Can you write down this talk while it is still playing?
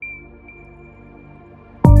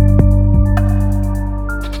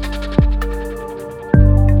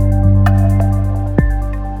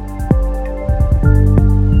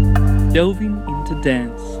Delving into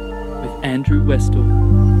Dance with Andrew Westall.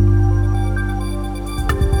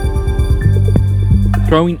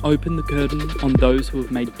 Throwing open the curtain on those who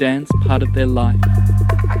have made dance part of their life.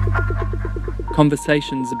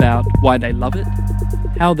 Conversations about why they love it,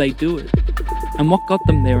 how they do it, and what got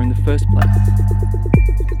them there in the first place.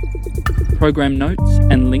 Program notes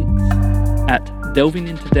and links at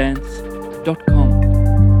delvingintodance.com.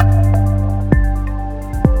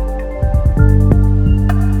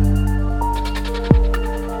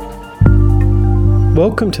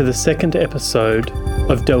 Welcome to the second episode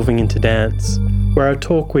of Delving into Dance, where I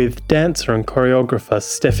talk with dancer and choreographer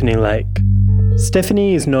Stephanie Lake.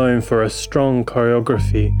 Stephanie is known for a strong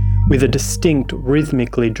choreography with a distinct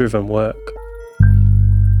rhythmically driven work.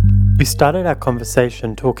 We started our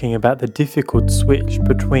conversation talking about the difficult switch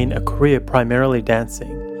between a career primarily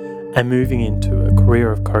dancing and moving into a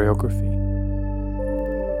career of choreography.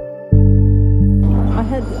 I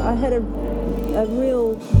had a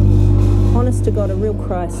real, honest to God, a real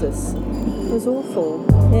crisis. It was awful.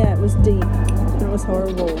 Yeah, it was deep and it was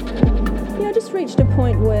horrible. Yeah, I just reached a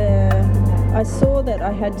point where I saw that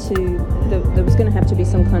I had to, there was going to have to be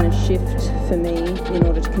some kind of shift for me in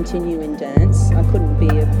order to continue in dance. I couldn't be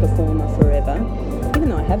a performer forever, even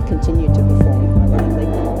though I have continued to perform, ironically.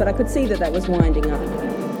 But I could see that that was winding up.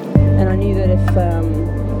 And I knew that if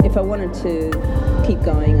I wanted to keep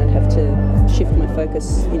going, I'd have to shift my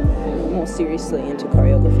focus more seriously into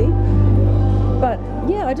choreography. But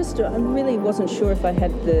yeah, I really wasn't sure if I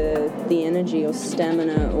had the energy or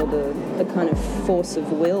stamina or the kind of force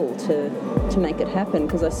of will to make it happen,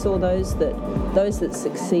 because I saw those that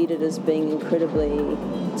succeeded as being incredibly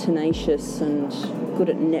tenacious and good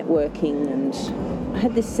at networking, and I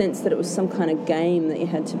had this sense that it was some kind of game that you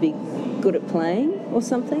had to be good at playing or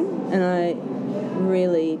something, and I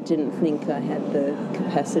really didn't think I had the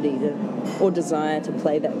capacity or desire to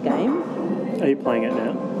play that game. Are you playing it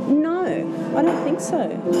now? No, I don't think so.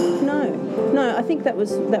 No, I think that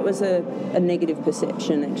was a negative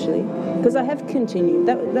perception, actually, because I have continued.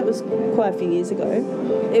 That was quite a few years ago.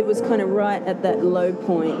 It was kind of right at that low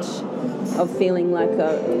point of feeling like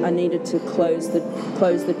I needed to close the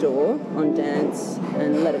door on dance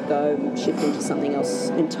and let it go and shift into something else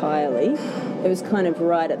entirely. It was kind of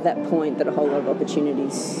right at that point that a whole lot of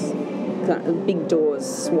opportunities, big doors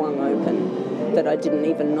swung open that I didn't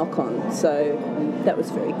even knock on. So that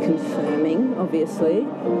was very confirming, obviously.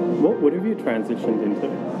 What have you transitioned into?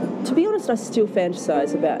 To be honest, I still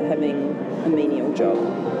fantasize about having a menial job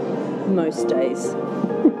most days.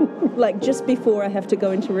 Like just before I have to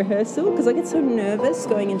go into rehearsal, because I get so nervous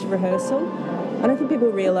going into rehearsal. I don't think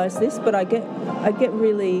people realise this, but I get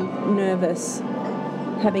really nervous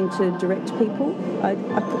having to direct people.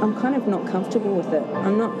 I'm kind of not comfortable with it.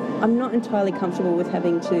 I'm not entirely comfortable with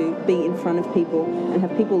having to be in front of people and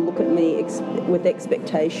have people look at me with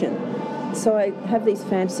expectation. So I have these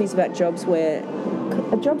fantasies about jobs where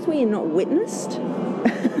you're not witnessed,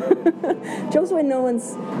 jobs where no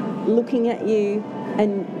one's looking at you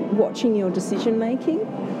and watching your decision making.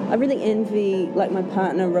 I really envy, like my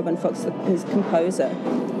partner Robin Fox, his composer,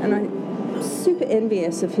 and I'm super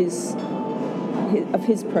envious of his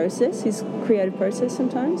process, his creative process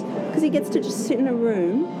sometimes, because he gets to just sit in a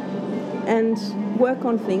room and work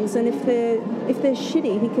on things, and if they're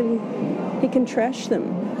shitty, he can trash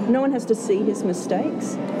them. No one has to see his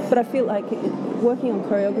mistakes. But I feel like working on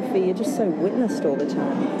choreography, you're just so witnessed all the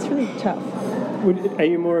time. It's really tough. Are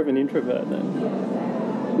you more of an introvert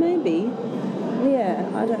then? Maybe. Yeah,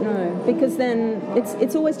 I don't know, because then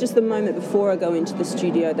it's always just the moment before I go into the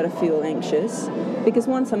studio that I feel anxious, because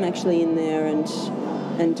once I'm actually in there and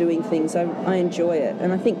doing things, I enjoy it,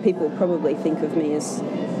 and I think people probably think of me as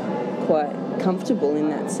quite comfortable in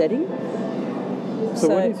that setting. So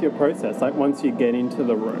what is your process? Like once you get into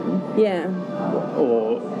the room, yeah,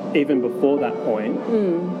 or even before that point,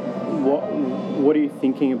 what are you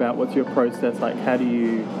thinking about? What's your process like? How do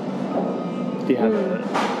you have a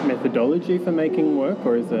methodology for making work,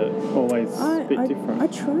 or is it always a bit different? I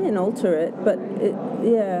try and alter it, but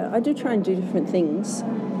I do try and do different things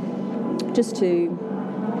just to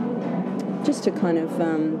kind of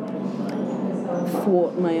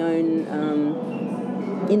thwart my own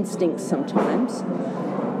instincts sometimes.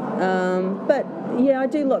 But yeah, I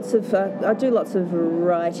do lots of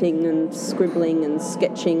writing and scribbling and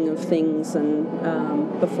sketching of things and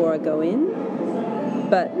before I go in.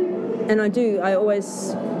 And I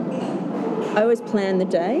always plan the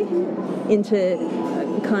day into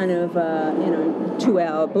kind of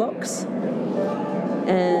 2-hour blocks,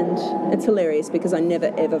 and it's hilarious because I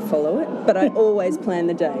never ever follow it, but I always plan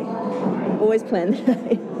the day.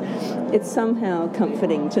 it's somehow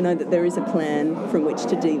comforting to know that there is a plan from which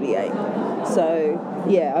to deviate. So,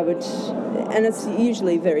 yeah, I would, and it's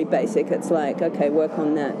usually very basic. It's like, okay, work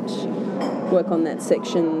on that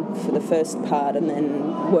section for the first part, and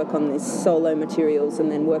then work on these solo materials,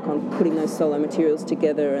 and then work on putting those solo materials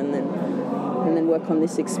together, and then work on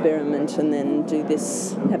this experiment, and then do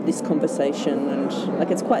this, have this conversation, and like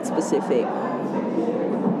it's quite specific.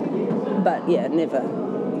 But yeah, never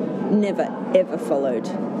ever followed,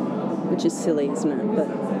 which is silly, isn't it? But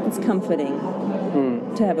it's comforting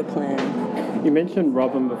to have a plan. You mentioned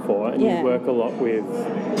Robin before, and Yeah. you work a lot with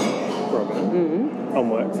Robin on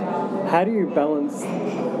works. How do you balance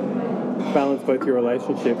both your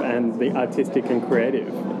relationship and the artistic and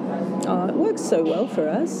creative? Oh, it works so well for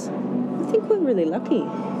us. I think we're really lucky.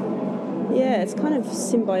 Yeah, it's kind of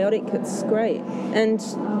symbiotic. It's great. And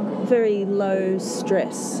very low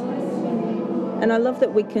stress. And I love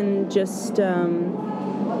that we can just,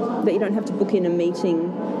 that you don't have to book in a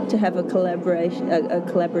meeting to have a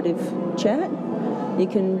collaborative chat. We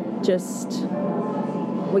can just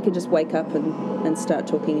wake up and start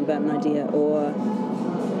talking about an idea, or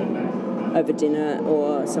over dinner,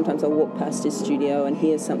 or sometimes I'll walk past his studio and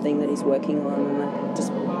hear something that he's working on, and I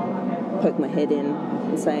just poke my head in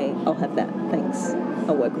and say, I'll have that, thanks,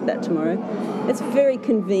 I'll work with that tomorrow. It's very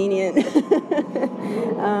convenient.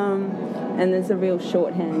 And there's a real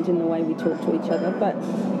shorthand in the way we talk to each other. But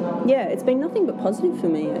yeah, it's been nothing but positive for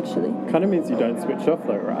me, actually. Kind of means you don't switch off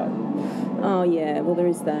though, right? Oh yeah, well there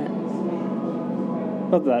is that.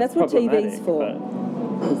 Not that That's what TV's problematic, for.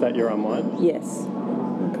 but is that your unwind? Yes,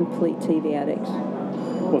 I'm a complete TV addict.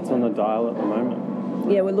 What's on the dial at the moment?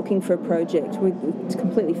 Yeah, we're looking for a project. We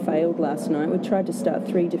completely failed last night. We tried to start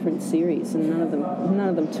 3 different series, and none of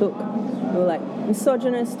them took. We were like,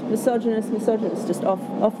 misogynist, just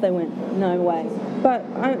off they went. No way. But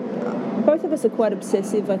both of us are quite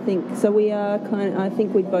obsessive, I think. So we are I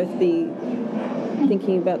think we'd both be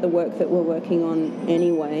thinking about the work that we're working on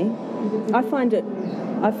anyway. I find it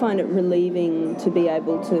relieving to be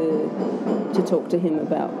able to talk to him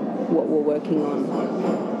about what we're working on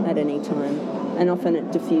at any time. And often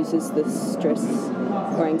it diffuses the stress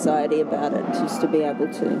or anxiety about it, just to be able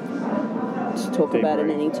to talk about it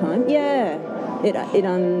any time. Yeah, it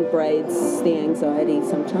unbraids the anxiety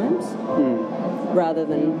sometimes, rather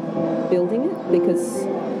than building it, because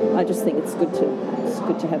I just think it's good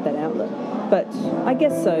to have that outlet. But I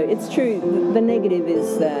guess so. It's true. The negative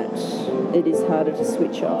is that it is harder to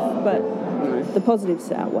switch off, but the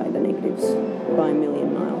positives outweigh the negatives by a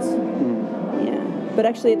million miles. Yeah. But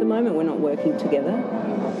actually, at the moment, we're not working together.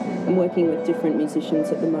 I'm working with different musicians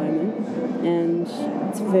at the moment, and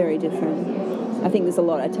it's very different. I think there's a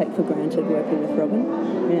lot I take for granted working with Robin.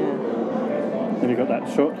 Yeah. Have you got that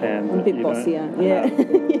shorthand? I'm a bit bossier. Yeah.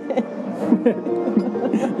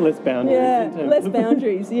 Less boundaries. Yeah, less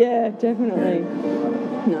boundaries. Yeah, definitely.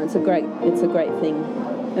 No, it's a great thing,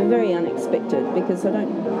 and very unexpected, because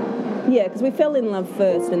because we fell in love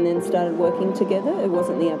first and then started working together. It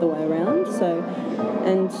wasn't the other way around. So,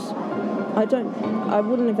 and I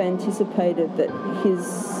wouldn't have anticipated that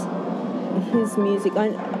his music. I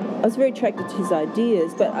was very attracted to his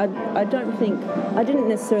ideas, but I didn't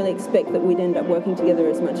necessarily expect that we'd end up working together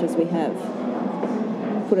as much as we have.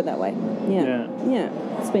 Put it that way. Yeah.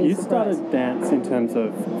 It's been a surprise. You started dance in terms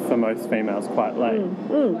of, for most females, quite late.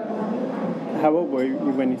 How old were you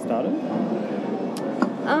when you started?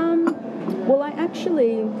 Well, I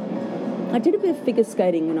did a bit of figure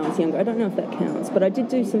skating when I was younger. I don't know if that counts, but I did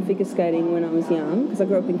do some figure skating when I was young, because I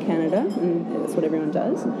grew up in Canada, and that's what everyone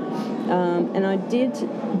does. And I did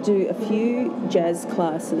do a few jazz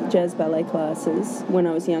ballet classes when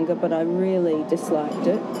I was younger, but I really disliked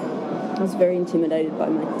it. I was very intimidated by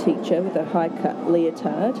my teacher with a high-cut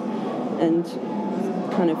leotard and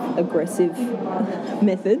kind of aggressive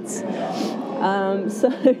methods.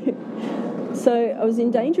 So I was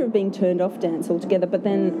in danger of being turned off dance altogether, but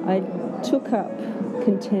then I took up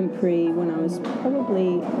contemporary when I was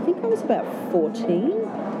about 14,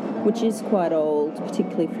 which is quite old,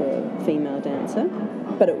 particularly for a female dancer,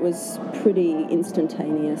 but it was pretty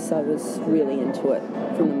instantaneous. I was really into it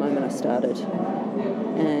from the moment I started,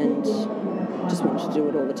 and just wanted to do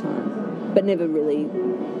it all the time, but never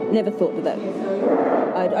thought that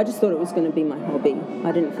I just thought it was going to be my hobby.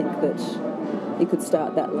 I didn't think that you could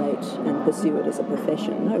start that late and pursue it as a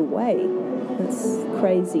profession. No way. That's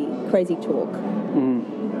crazy talk.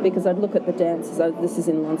 Because I'd look at the dancers, this is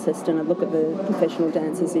in Launceston, I'd look at the professional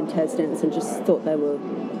dancers in Tas Dance and just thought they were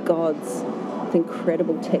gods, with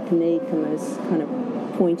incredible technique and those kind of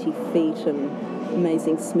pointy feet and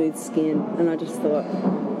amazing smooth skin. And I just thought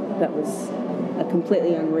that was a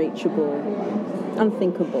completely unreachable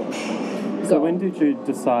unthinkable. So when did you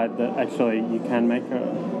decide that actually you can make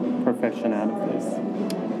a profession out of this?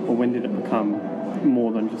 Or when did it become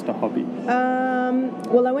more than just a hobby?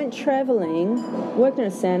 Well, I went travelling, worked in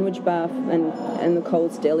a sandwich bar and the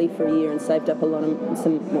Coles Deli for a year and saved up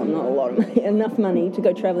enough money to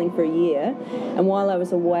go travelling for a year. And while I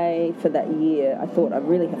was away for that year, I thought I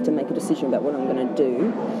really have to make a decision about what I'm going to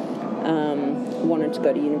do. Wanted to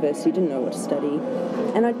go to university, didn't know what to study.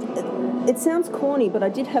 And it sounds corny, but I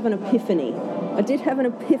did have an epiphany. I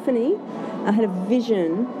had a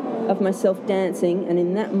vision of myself dancing, and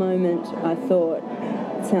in that moment I thought,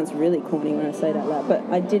 it sounds really corny when I say it out loud, but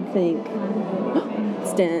I did think,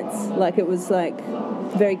 it's dance. Like, it was like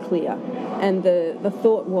very clear. And the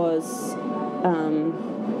thought was,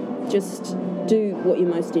 just do what you're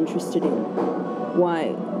most interested in.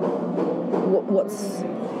 Why?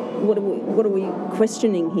 What are we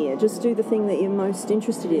questioning here? Just do the thing that you're most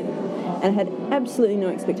interested in. And I had absolutely no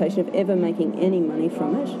expectation of ever making any money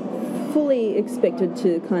from it. Fully expected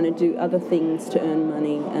to kind of do other things to earn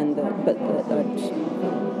money,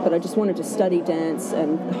 but I just wanted to study dance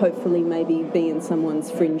and hopefully maybe be in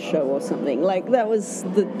someone's fringe show or something. Like, that were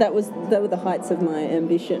the heights of my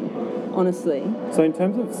ambition, honestly. So in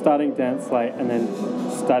terms of starting dance late and then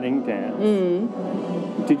studying dance,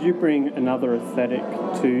 did you bring another aesthetic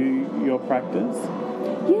to your practice?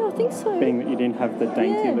 Yeah, I think so. Being that you didn't have the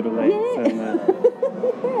dainty little legs and the...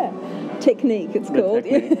 Technique, it's called.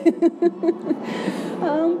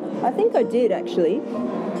 I think I did, actually.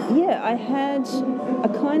 Yeah, I had a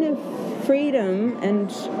kind of freedom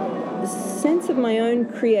and sense of my own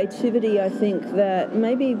creativity, I think, that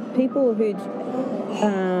maybe people who'd,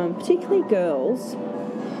 particularly girls,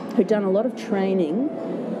 who'd done a lot of training,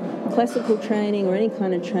 classical training or any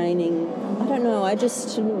kind of training, I don't know,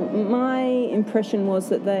 my impression was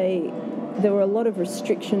that there were a lot of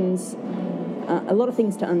restrictions, a lot of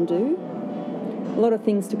things to undo, a lot of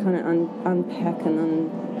things to kind of unpack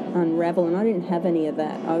and unravel, and I didn't have any of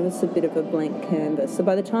that. I was a bit of a blank canvas. So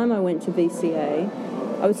by the time I went to VCA,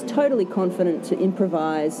 I was totally confident to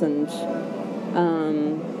improvise and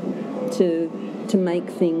to make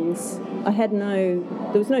things.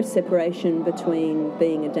 There was no separation between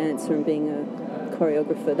being a dancer and being a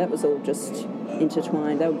choreographer. That was all just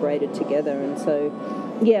intertwined. They were braided together, and so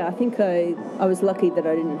yeah, I think I was lucky that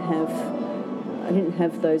I didn't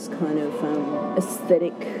have those kind of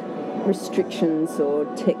aesthetic restrictions or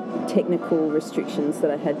technical restrictions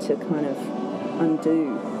that I had to kind of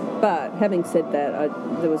undo. But having said that,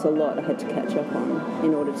 there was a lot I had to catch up on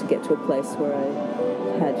in order to get to a place where I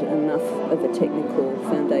had enough of a technical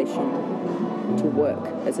foundation to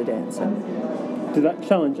work as a dancer. Did that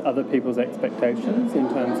challenge other people's expectations in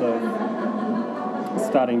terms of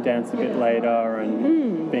starting dance a bit later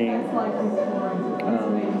and being,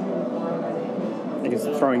 I guess,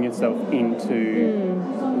 throwing yourself into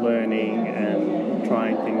learning and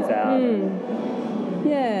trying things out?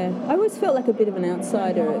 Yeah, I always felt like a bit of an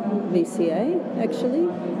outsider at VCA, actually.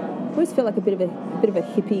 I always felt like a bit of a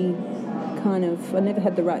hippie kind of. I never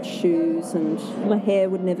had the right shoes, and my hair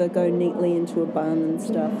would never go neatly into a bun and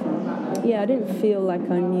stuff. And yeah, I didn't feel like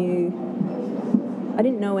I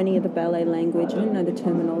didn't know any of the ballet language. I didn't know the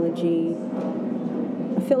terminology.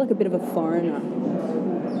 I felt like a bit of a foreigner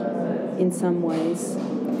in some ways.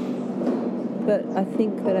 But I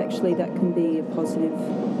think that actually that can be a positive,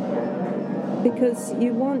 because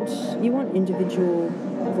you want individual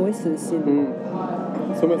voices in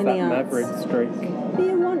It's almost in that the arts. maverick streak.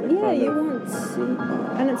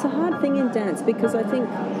 And it's a hard thing in dance, because I think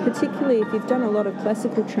particularly if you've done a lot of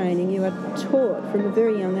classical training, you are taught from a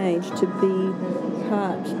very young age to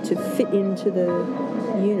fit into the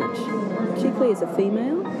unit, particularly as a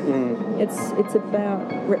female. It's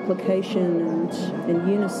about replication and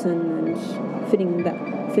unison and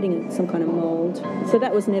fitting some kind of mould. So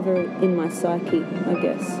that was never in my psyche, I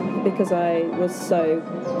guess, because I was so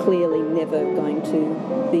clearly never going to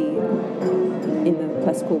be in the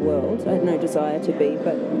classical world. I had no desire to be,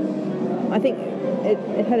 but I think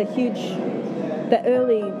it had that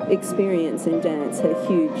early experience in dance had a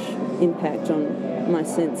huge impact on my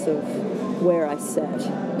sense of where I sat.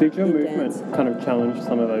 Did your movement kind of challenge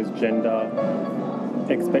some of those gender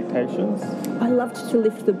expectations? I loved to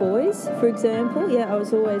lift the boys, for example. Yeah, I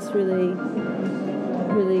was always really,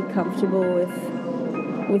 really comfortable with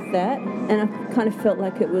that, and I kind of felt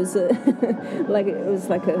like it was a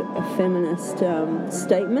feminist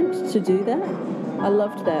statement to do that. I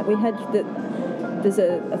loved that. There's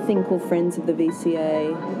a thing called Friends of the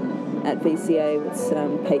VCA. At VCA, it's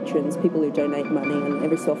patrons, people who donate money, and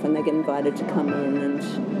every so often they get invited to come in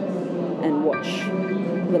and watch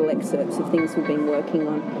little excerpts of things we've been working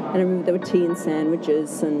on. And I remember there were tea and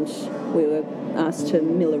sandwiches, and we were asked to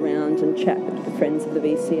mill around and chat with the friends of the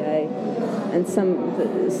VCA, and some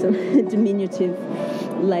diminutive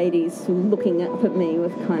ladies looking up at me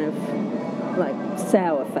with kind of like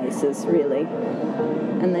sour faces, really,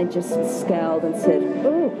 and they just scowled and said,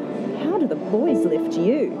 "Oh, how do the boys lift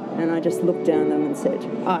you?" And I just looked down at them and said,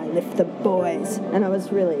 "I lift the boys." And I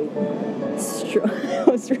was really I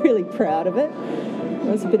was really proud of it.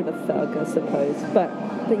 I was a bit of a thug, I suppose, but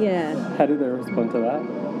yeah. How did they respond to that?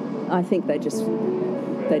 I think they just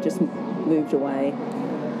moved away.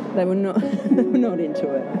 They were not into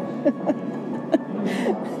it.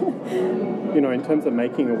 You know, in terms of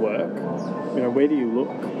making a work, you know, where do you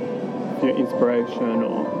look for your inspiration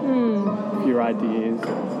or for your ideas?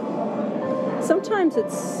 Sometimes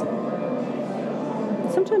it's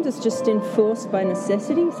just enforced by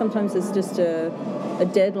necessity. Sometimes it's just a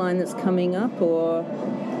deadline that's coming up, or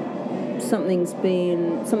something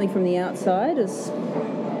from the outside has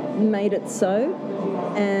made it so.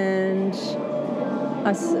 And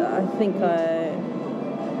I think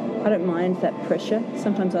I don't mind that pressure.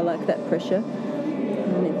 Sometimes I like that pressure.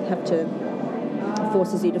 And it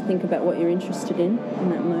forces you to think about what you're interested in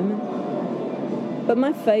that moment. But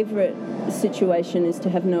my favourite situation is to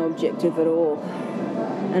have no objective at all.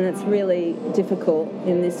 And it's really difficult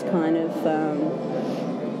in this kind of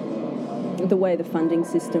the way the funding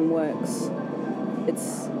system works.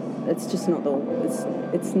 It's just not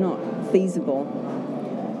it's not feasible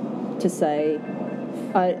to say,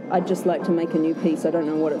 I'd just like to make a new piece. I don't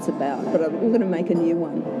know what it's about, but I'm going to make a new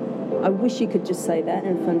one. I wish you could just say that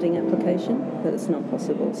in a funding application, but it's not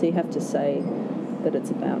possible. So you have to say that it's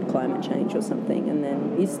about climate change or something, and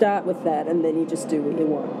then you start with that, and then you just do what you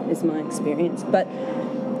want, is my experience. But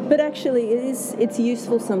actually, it's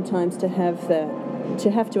useful sometimes to have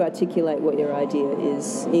to articulate what your idea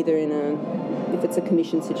is, either if it's a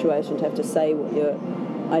commission situation, to have to say what your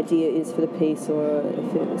idea is for the piece, or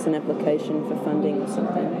if it's an application for funding or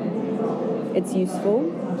something. It's useful.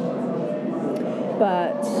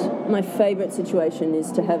 But my favourite situation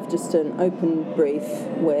is to have just an open brief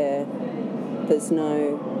where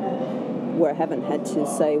I haven't had to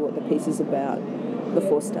say what the piece is about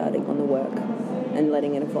before starting on the work, and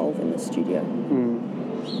letting it evolve in the studio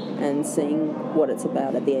and seeing what it's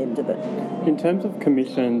about at the end of it. In terms of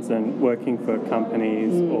commissions and working for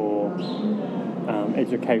companies or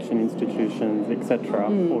education institutions, etc.,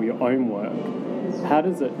 or your own work, how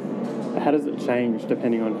does it change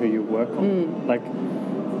depending on who you work on? Like,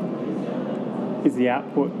 is the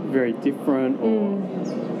output very different, or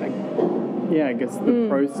I guess the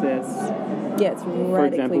process? Yeah, it's radically for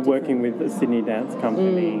example, different. working with a Sydney dance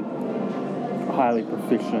company, highly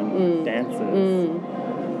proficient dancers,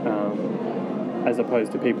 as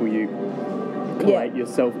opposed to people you collate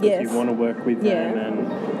yourself because you want to work with them, and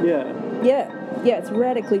it's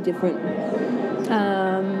radically different.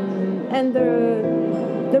 And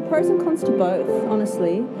there are pros and cons to both,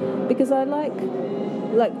 honestly, because I like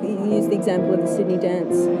you use the example of the Sydney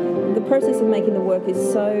dance. The process of making the work is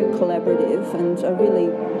so collaborative, and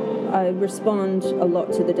I respond a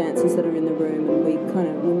lot to the dancers that are in the room, and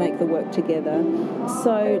we make the work together.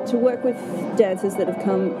 So to work with dancers that have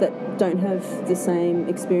come that don't have the same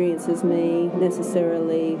experience as me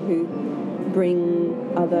necessarily, who bring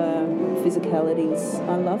other physicalities,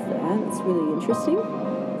 I love that. It's really interesting.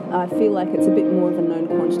 I feel like it's a bit more of a known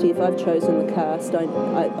quantity. If I've chosen the cast,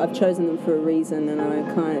 I've chosen them for a reason, and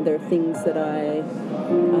there are things that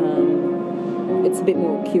it's a bit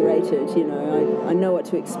more curated, you know. I know what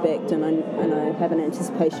to expect, and I have an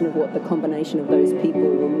anticipation of what the combination of those people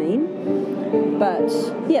will mean. But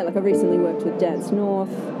yeah, like I recently worked with Dance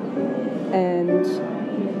North, and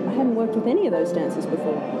I hadn't worked with any of those dancers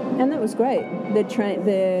before, and that was great.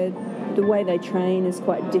 The way they train is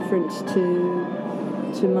quite different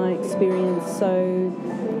to my experience,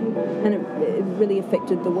 and it really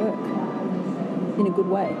affected the work in a good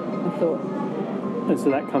way, I thought. And so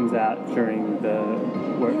that comes out during the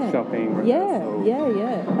workshopping, rehearsal?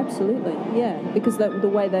 Yeah, absolutely, because the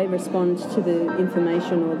way they respond to the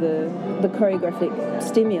information or the choreographic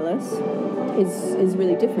stimulus is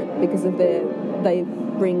really different, because of they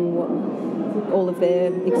bring all of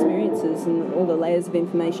their experiences and all the layers of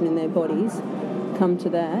information in their bodies come to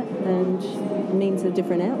that, and means a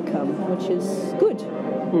different outcome, which is good.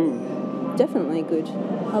 Definitely good.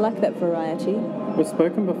 I like that variety. We've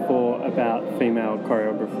spoken before about female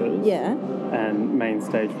choreographers and main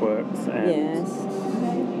stage works, and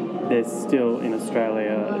there's still in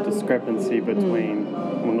Australia a discrepancy between,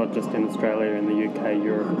 well, not just in Australia, in the UK,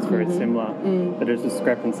 Europe, it's very similar, but there's a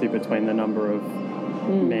discrepancy between the number of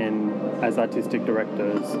men as artistic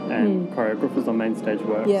directors and choreographers on main stage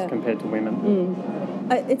works compared to women.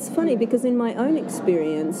 It's funny because in my own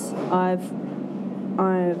experience, I've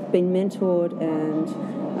been mentored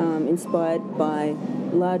and inspired by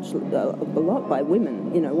a lot by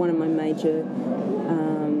women. You know, one of my major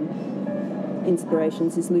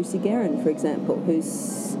inspirations is Lucy Guerin, for example,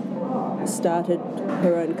 who's started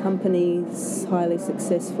her own companies, highly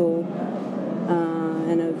successful,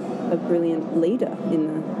 and a brilliant leader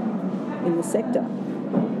in the sector.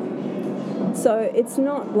 So it's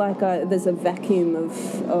not like there's a vacuum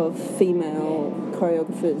of female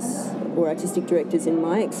choreographers or artistic directors in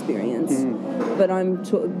my experience, but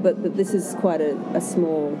but this is quite a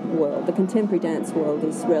small world. The contemporary dance world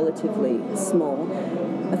is relatively small.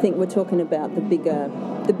 I think we're talking about the bigger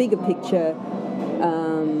picture,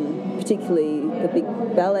 particularly the big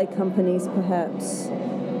ballet companies, perhaps,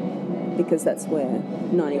 because that's where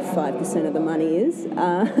 95% of the money is.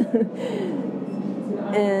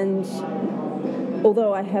 And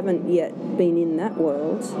although I haven't yet been in that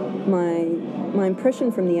world, my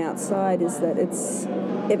impression from the outside is that it's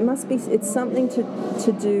something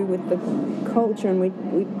to do with the culture, and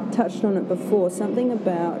we touched on it before, something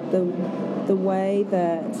about the way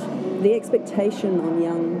that the expectation on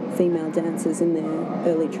young female dancers in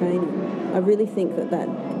their early training. I really think that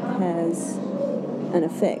has an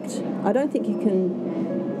effect. I don't think you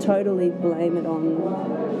can totally blame it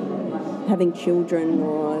on having children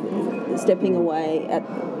or stepping away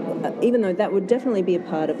even though that would definitely be a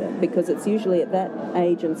part of it, because it's usually at that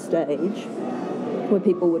age and stage where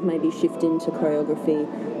people would maybe shift into choreography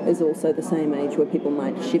is also the same age where people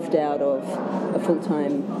might shift out of a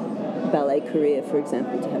full-time ballet career, for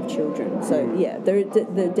example, to have children. So yeah, there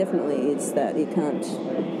definitely is that. You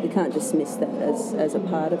can't dismiss that as a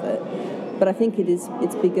part of it. But I think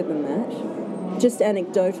it's bigger than that. Just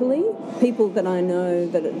anecdotally, people that I know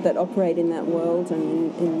that operate in that world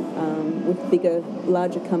and with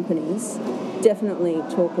larger companies definitely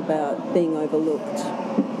talk about being overlooked.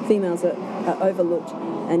 Females are overlooked,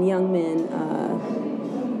 and young men are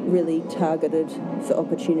really targeted for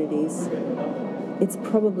opportunities. It's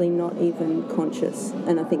probably not even conscious,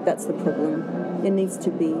 and I think that's the problem. It needs to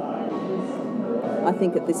be. I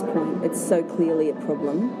think at this point it's so clearly a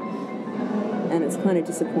problem. And it's kind of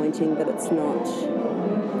disappointing that it's not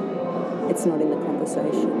in the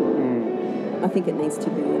conversation. I think it needs to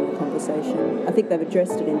be in the conversation. I think they've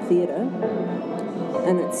addressed it in theatre,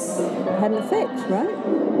 and it's had an effect,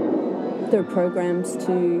 right? There are programs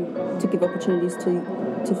to give opportunities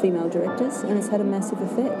to female directors, and it's had a massive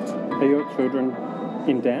effect. Are your children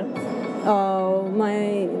in dance? Oh,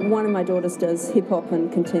 one of my daughters does hip-hop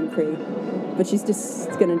and contemporary, but she's just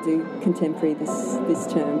going to do contemporary this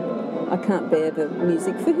term. I can't bear the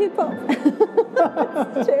music for hip-hop.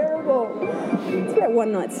 It's terrible. It's about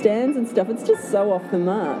one-night stands and stuff. It's just so off the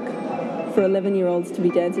mark for 11-year-olds to be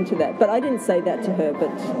dancing to that. But I didn't say that to her,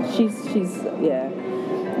 but she's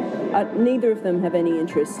neither of them have any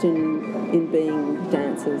interest in being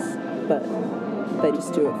dancers, but they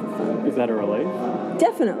just do it for fun. Is that a relief?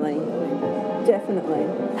 Definitely.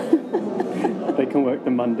 They can work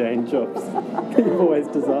the mundane jobs that you've always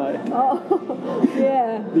desired. Oh,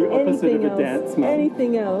 yeah. The opposite of a dance mum.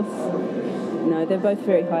 Anything else. No, they're both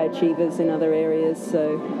very high achievers in other areas,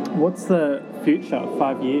 so... What's the future,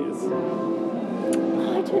 5 years?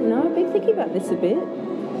 I don't know. I've been thinking about this a bit.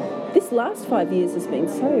 This last 5 years has been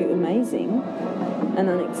so amazing and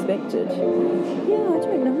unexpected. Yeah, I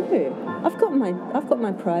don't know. I've got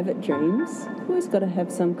my private dreams. I've always got to have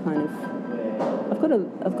some kind of... I've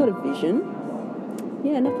got a vision.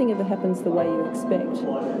 Yeah, nothing ever happens the way you expect.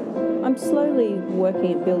 I'm slowly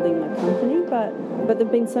working at building my company, but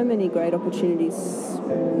there've been so many great opportunities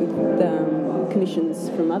with commissions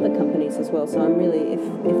from other companies as well. So I'm really,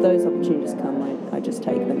 if those opportunities come, I just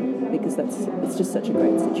take them, because it's just such a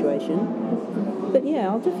great situation. But yeah,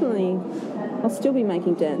 I'll still be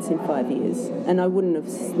making dance in 5 years, and I wouldn't have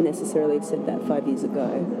necessarily said that 5 years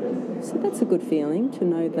ago. So that's a good feeling to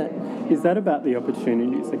know that. Is that about the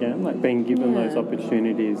opportunities again? Like being given those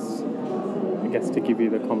opportunities, I guess, to give you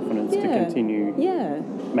the confidence to continue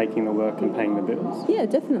making the work and paying the bills? Yeah,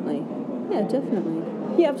 definitely.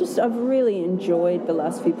 Yeah, I've really enjoyed the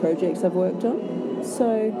last few projects I've worked on.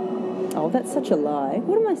 So, that's such a lie.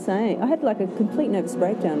 What am I saying? I had like a complete nervous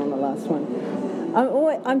breakdown on the last one.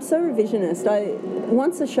 I'm so revisionist.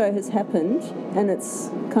 Once a show has happened and it's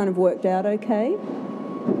kind of worked out okay,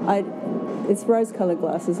 it's rose-coloured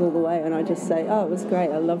glasses all the way, and I just say, it was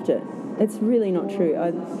great, I loved it. It's really not true.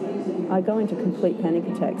 I go into complete panic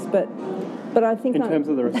attacks, but I think in terms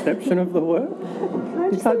of the reception of the work,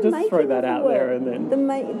 you can't just throw that out there and then...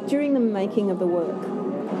 During the making of the work,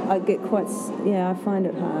 I get quite, I find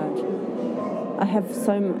it hard. I have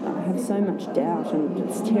so much doubt, and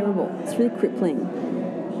it's terrible. It's really crippling.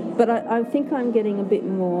 But I think I'm getting a bit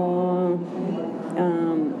more,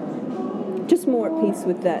 just more at peace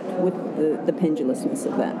with that, with the pendulousness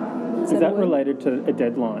of that. Is that related to a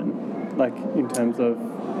deadline, like in terms of?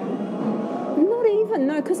 Not even,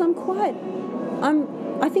 no, because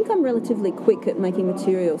I think I'm relatively quick at making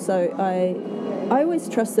material, so I always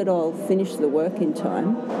trust that I'll finish the work in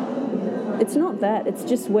time. It's not that, it's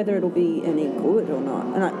just whether it'll be any good or not.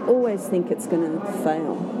 And I always think it's going to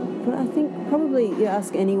fail. But I think probably you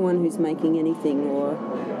ask anyone who's making anything or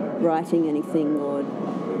writing anything or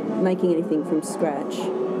making anything from scratch,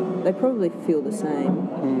 they probably feel the same.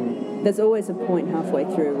 There's always a point halfway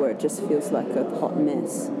through where it just feels like a hot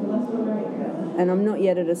mess. And I'm not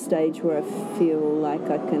yet at a stage where I feel like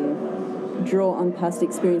I can draw on past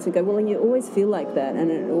experience and go, well, you always feel like that, and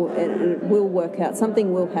it will work out.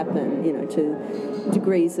 Something will happen, to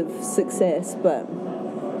degrees of success, but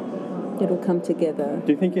it'll come together.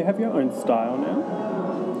 Do you think you have your own style now?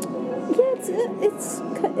 Yeah,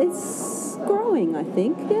 it's growing, I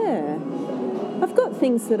think, yeah. I've got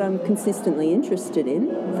things that I'm consistently interested in,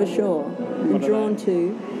 for sure, and drawn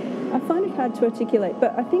to. I find it hard to articulate,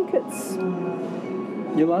 but I think it's...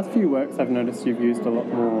 Your last few works, I've noticed you've used a lot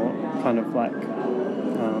more kind of like,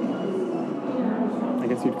 I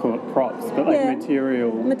guess you'd call it props, but like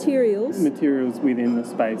materials within the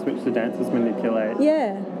space which the dancers manipulate.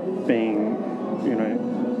 Yeah. Being,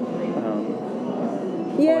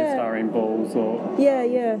 polystyrene balls or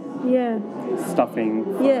stuffing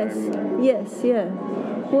foam. Yes.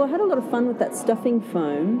 Well, I had a lot of fun with that stuffing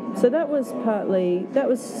foam. So that was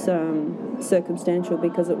circumstantial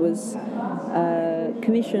because it was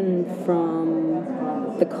commissioned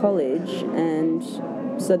from the college, and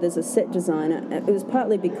so there's a set designer. It was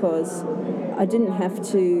partly because I didn't have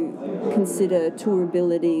to consider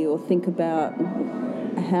tourability or think about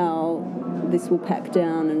how this will pack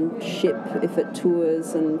down and ship if it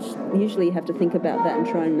tours, and usually you have to think about that and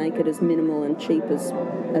try and make it as minimal and cheap as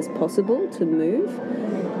possible to move.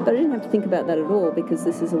 But I didn't have to think about that at all because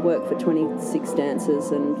this is a work for 26 dancers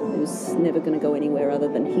and it was never going to go anywhere other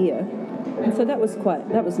than here. And so that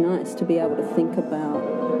was nice to be able to think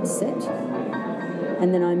about set.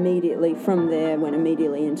 And then I immediately, from there, went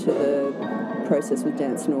immediately into the process with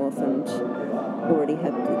Dance North and already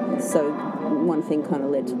had... So one thing kind of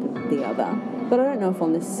led to the other. But I don't know if I'll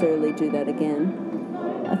necessarily do that again.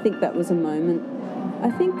 I think that was a moment. I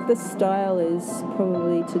think the style is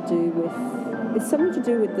probably to do with... It's something to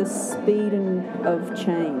do with the speed of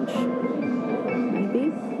change,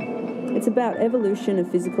 maybe. It's about evolution of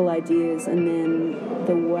physical ideas and then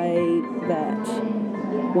the way that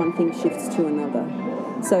one thing shifts to another.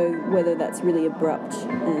 So whether that's really abrupt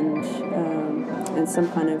and some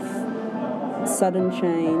kind of sudden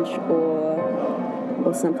change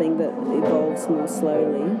or something that evolves more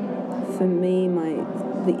slowly. For me,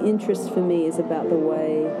 the interest for me is about the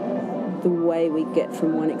way we get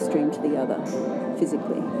from one extreme to the other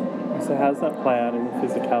physically. So how does that play out in the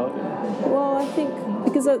physicality? Well, I think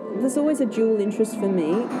because there's always a dual interest for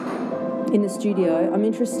me in the studio. I'm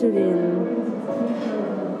interested in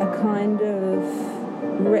a kind of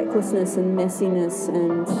recklessness and messiness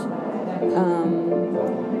and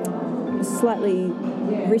slightly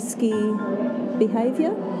risky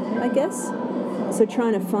behaviour, I guess. So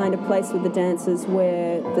trying to find a place with the dancers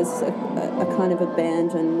where there's a kind of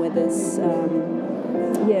abandon, where there's,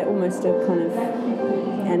 almost a kind of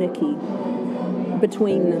anarchy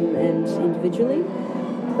between them and individually.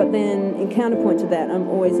 But then in counterpoint to that, I'm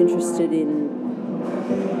always interested in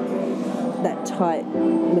that tight,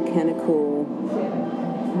 mechanical,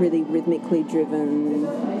 really rhythmically driven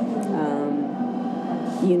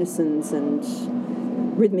unisons and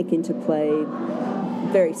rhythmic interplay,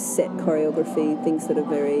 very set choreography, things that are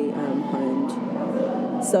very honed.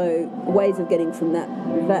 So ways of getting from that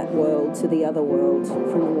world to the other world,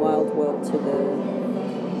 from the wild world to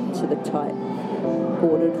the tight,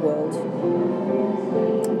 ordered world.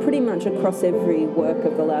 Pretty much across every work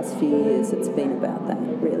of the last few years, it's been about that,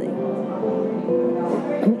 really.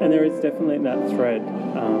 And there is definitely that thread.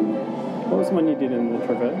 What was the one you did in the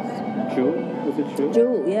Traverse? Jewel? Was it Jewel?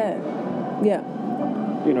 Jewel, yeah.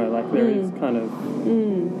 There is kind of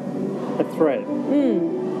a thread.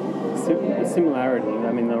 A similarity.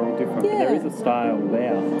 I mean, they're all different, but there is a style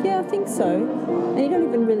there. Yeah, I think so. And you don't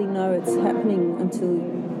even really know it's happening until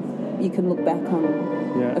you can look back on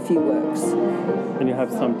a few works. And you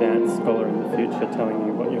have some dance scholar in the future telling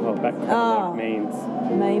you what your whole background means.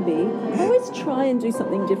 Maybe. I always try and do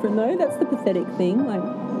something different, though. That's the pathetic thing. Like,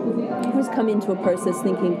 I always come into a process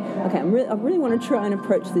thinking, okay, I really want to try and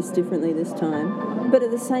approach this differently this time. But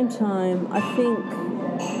at the same time, I think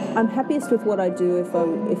I'm happiest with what I do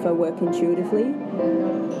if I work intuitively.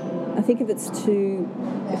 I think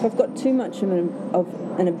if I've got too much of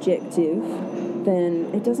an objective, then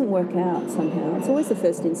it doesn't work out somehow. It's always the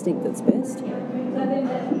first instinct that's best.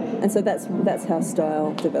 And so that's how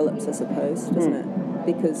style develops, I suppose, doesn't it?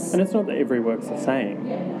 Because And it's not that every work's the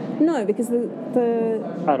same no, because the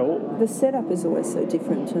at all. the setup is always so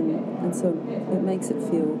different, and so it makes it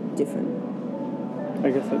feel different. I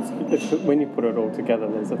guess it's when you put it all together,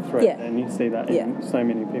 there's a thread, Yeah. and you see that in Yeah. so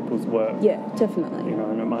many people's work. Yeah, definitely.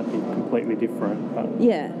 And it might be completely different, but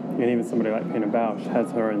Yeah, and even somebody like Pina Bausch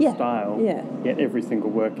has her own Yeah. style. Yeah. Yet every single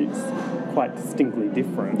work is quite distinctly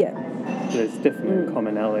different. yeah, There's definitely a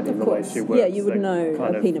commonality in of the way course. she works. Yeah, you would that know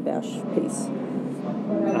kind a of, Pina Bausch piece.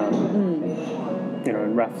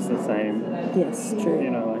 And Raf's the same. Yes, true.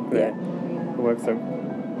 The works are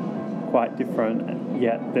quite different,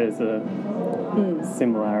 yet there's a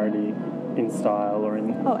similarity in style or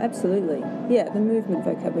in. Oh, absolutely. Yeah, the movement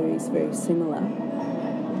vocabulary is very similar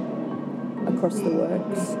across the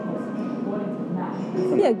works.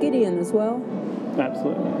 Yeah, Gideon as well.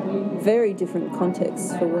 Absolutely. Very different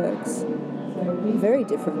contexts for works. Very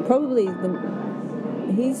different. Probably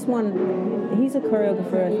he's a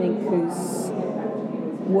choreographer, I think, whose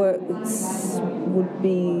works would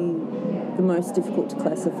be the most difficult to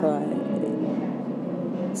classify.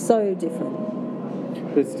 So different.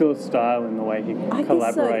 There's still a style in the way he I guess so,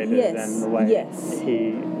 collaborated yes, and the way yes.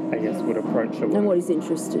 he, I guess, would approach a work. And what he's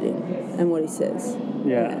interested in and what he says.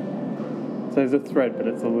 Yeah. So there's a thread, but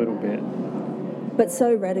it's a little bit. But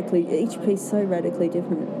each piece so radically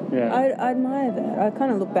different. Yeah. I admire that. I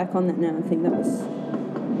kind of look back on that now and think that was,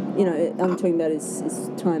 I'm talking about his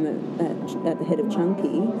time at the head of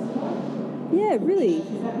Chunky. Yeah, really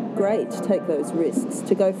great to take those risks,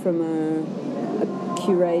 to go from a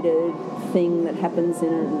curated thing that happens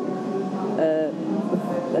in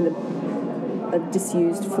a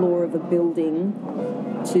disused floor of a building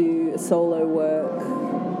to a solo work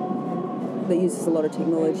that uses a lot of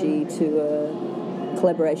technology, to a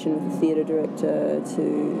collaboration with a theatre director, to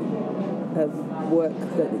a work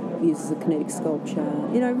that uses a kinetic sculpture.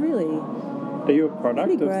 Really. Are you a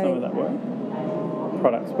product of Pretty some of great. that work?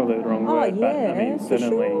 Product's probably the wrong word, but I yeah, mean, for certainly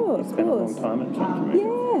sure, you of spent a long course. time at Chunky Movie.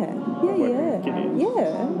 Working with Gideon.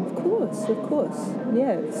 Yeah, of course.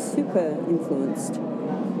 Yeah, super influenced.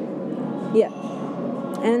 Yeah.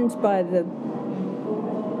 And by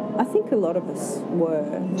I think a lot of us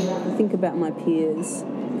were. I think about my peers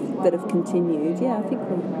that have continued. Yeah, I think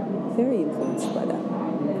we're very influenced by that.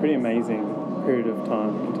 Pretty amazing period of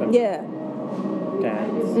time in terms Yeah. of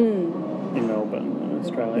dance in Melbourne and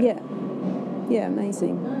Australia. Yeah,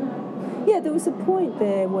 amazing. Yeah, there was a point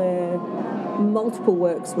there where multiple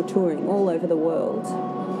works were touring all over the world.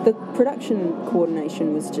 The production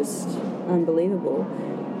coordination was just unbelievable,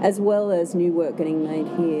 as well as new work getting made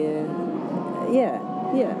here. Yeah,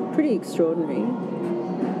 pretty extraordinary.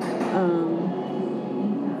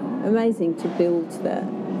 Amazing to build that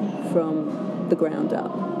from the ground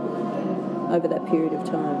up over that period of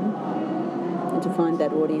time, and to find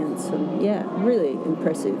that audience, and really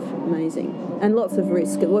impressive, amazing, and lots of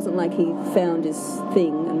risk. It wasn't like he found his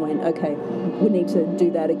thing and went, okay, we need to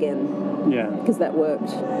do that again. Yeah. Because that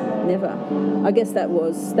worked. Never. I guess that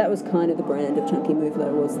was kind of the brand of Chunky Move,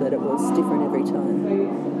 though, was that it was different every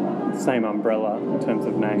time. Same umbrella in terms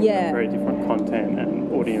of name, Yeah. but very different content,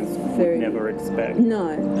 and audience Very- would never expect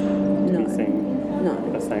No. to be seeing No.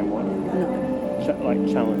 the same work. No.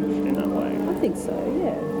 Challenged in that way. I think so,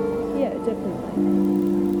 yeah. Yeah, definitely.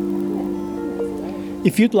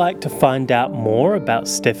 If you'd like to find out more about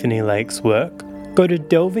Stephanie Lake's work, go to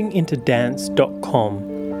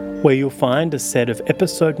delvingintodance.com, where you'll find a set of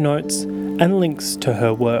episode notes and links to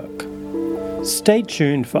her work. Stay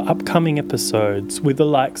tuned for upcoming episodes with the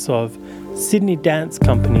likes of Sydney Dance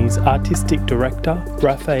Company's artistic director,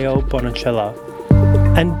 Raphael Bonicella,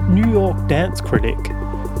 and New York dance critic,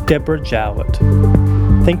 Deborah Jowett.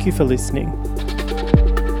 Thank you for listening.